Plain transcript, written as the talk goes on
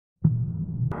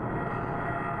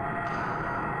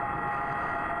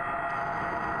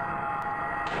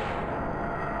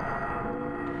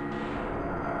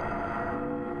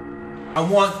I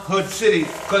want Hoodcity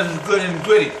cause it's good and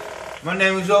gritty. My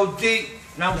name is OD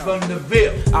and I'm from the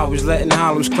Ville. I was letting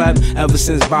hollows clap ever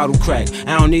since bottle crack.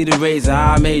 I don't need a razor,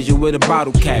 I made you with a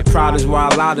bottle cap. Proud is why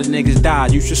a lot of niggas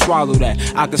died, you should swallow that.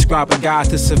 I can scribe a guide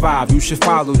to survive, you should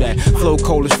follow that. Flow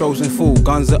cold as frozen food,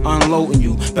 guns are unloading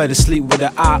you. Better sleep with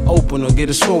an eye open or get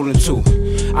a swollen too.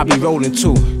 I be rolling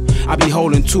too, I be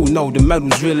holding too. No, the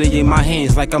metal's really in my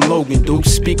hands like I'm Logan Duke.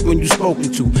 Speak when you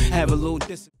spoken to, have a little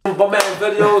discipline. My man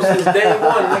videos since day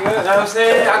one, nigga. You know what I'm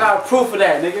saying? I got proof of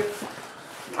that, nigga.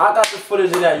 I got the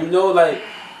footage of that, you know, like,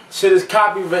 shit is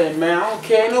copywritten, man. I don't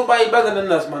care, ain't nobody better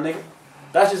than us, my nigga.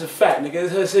 That's just a fact, nigga.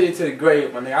 It's Hoodcity to the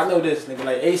grave, my nigga. I know this, nigga,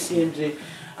 like ACMG.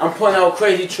 I'm putting out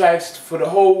crazy tracks for the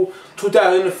whole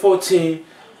 2014,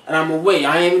 and I'm away.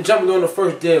 I ain't even jumping on the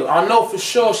first deal. I know for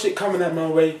sure shit coming at my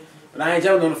way, but I ain't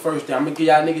jumping on the first deal. I'm gonna give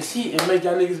y'all niggas heat and make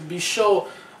y'all niggas be sure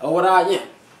of what I am.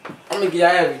 I'm gonna give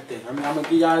y'all everything. I mean, I'm gonna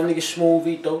give y'all niggas Smooth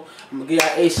Vito. I'm gonna give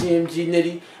y'all ACMG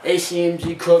Nitty,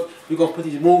 ACMG Crook. We gonna put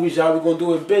these movies y'all. We gonna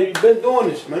do it big. We been doing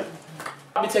this, man.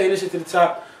 I be taking this shit to the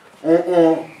top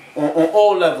on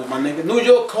all levels, my nigga. New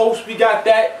York coast, we got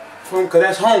that from, cause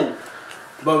that's home.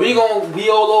 But we gonna be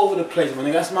all over the place, my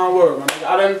nigga. That's my word, my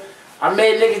nigga. I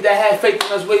made niggas that had faith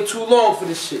in us way too long for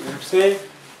this shit. You know what I'm saying?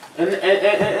 And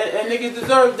niggas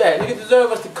deserve that. Niggas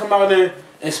deserve us to come out there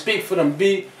and speak for them.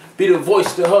 Be the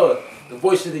voice of the hood, the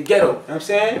voice of the ghetto, you know what I'm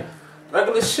saying?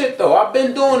 Regular shit though, I've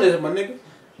been doing this, my nigga.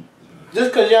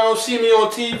 Just cause y'all don't see me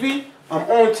on TV, I'm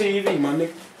on TV, my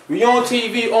nigga. We on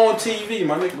TV,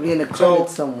 my nigga. We in the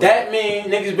credits somewhere. That mean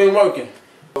niggas been working.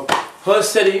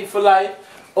 Hoodcity for life,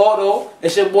 Auto,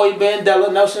 it's your boy Bandela,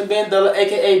 Nelson Bandela,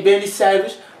 aka Benny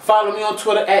Savage. Follow me on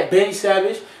Twitter at Benny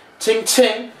Savage, Ching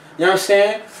Ching, you know what I'm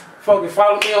saying? Fucking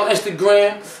follow me on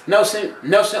Instagram,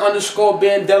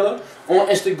 Nelson_Bandela on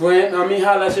Instagram. I mean,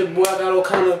 holla at your boy. I got all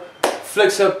kind of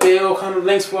flicks up there, all kind of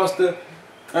links for us to,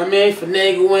 I mean,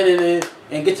 finagle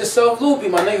and get yourself loopy,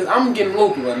 my niggas. I'm getting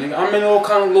loopy, my nigga. I'm in all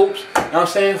kind of loops. You know what I'm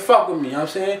saying? Fuck with me, you know what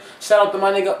I'm saying? Shout out to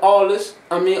my nigga Arliss,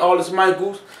 Arliss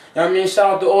Michaels. You know what I mean?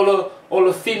 Shout out to all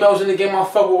the females in the game. I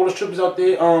fuck with all the strippers out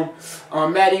there.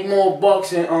 Maddie Moore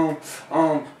Bucks and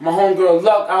my homegirl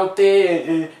Luck out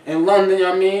there in London, you know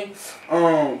what I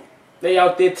mean? They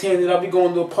out there tearing it up. We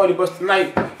going to a party bus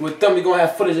tonight with them. We gonna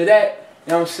have footage of that.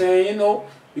 You know what I'm saying? You know,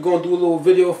 we gonna do a little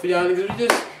video for y'all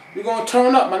niggas. We gonna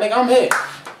turn up, my nigga. I'm here. You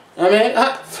know what I mean?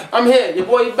 I'm here. Your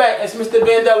boy back. It's Mr.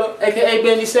 Bandela, aka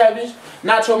Benny Savage.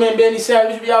 Nacho Man Benny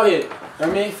Savage. We out here. You know what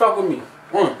I mean? Fuck with me.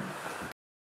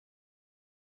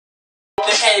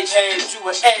 The egghead, you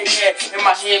an egghead, in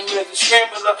my hand me like a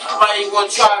scrambler. Why you wanna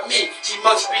try me? He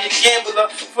must be a gambler.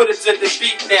 Put it to the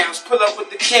beat downs, pull up with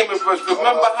the cameras.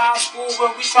 Remember high school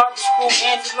when we tried to school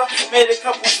Angela? Made a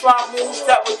couple fly moves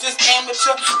that were just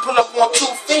amateur. Pull up on 2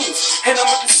 fiends, hit them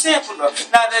with the sampler.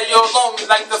 Now that you're lonely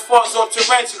like the falls on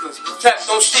tarantulas. Trap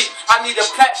don't sleep, I need a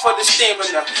pack for the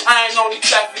stamina. I ain't only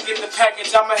traffic in the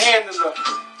package, I'm a handler.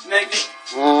 Nigga,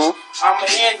 I'm a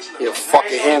handler. You're a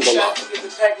fucking handler.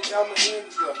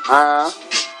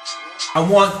 I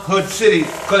want Hoodcity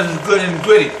cause it's good and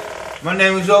gritty. My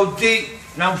name is OD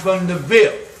and I'm from the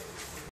Ville.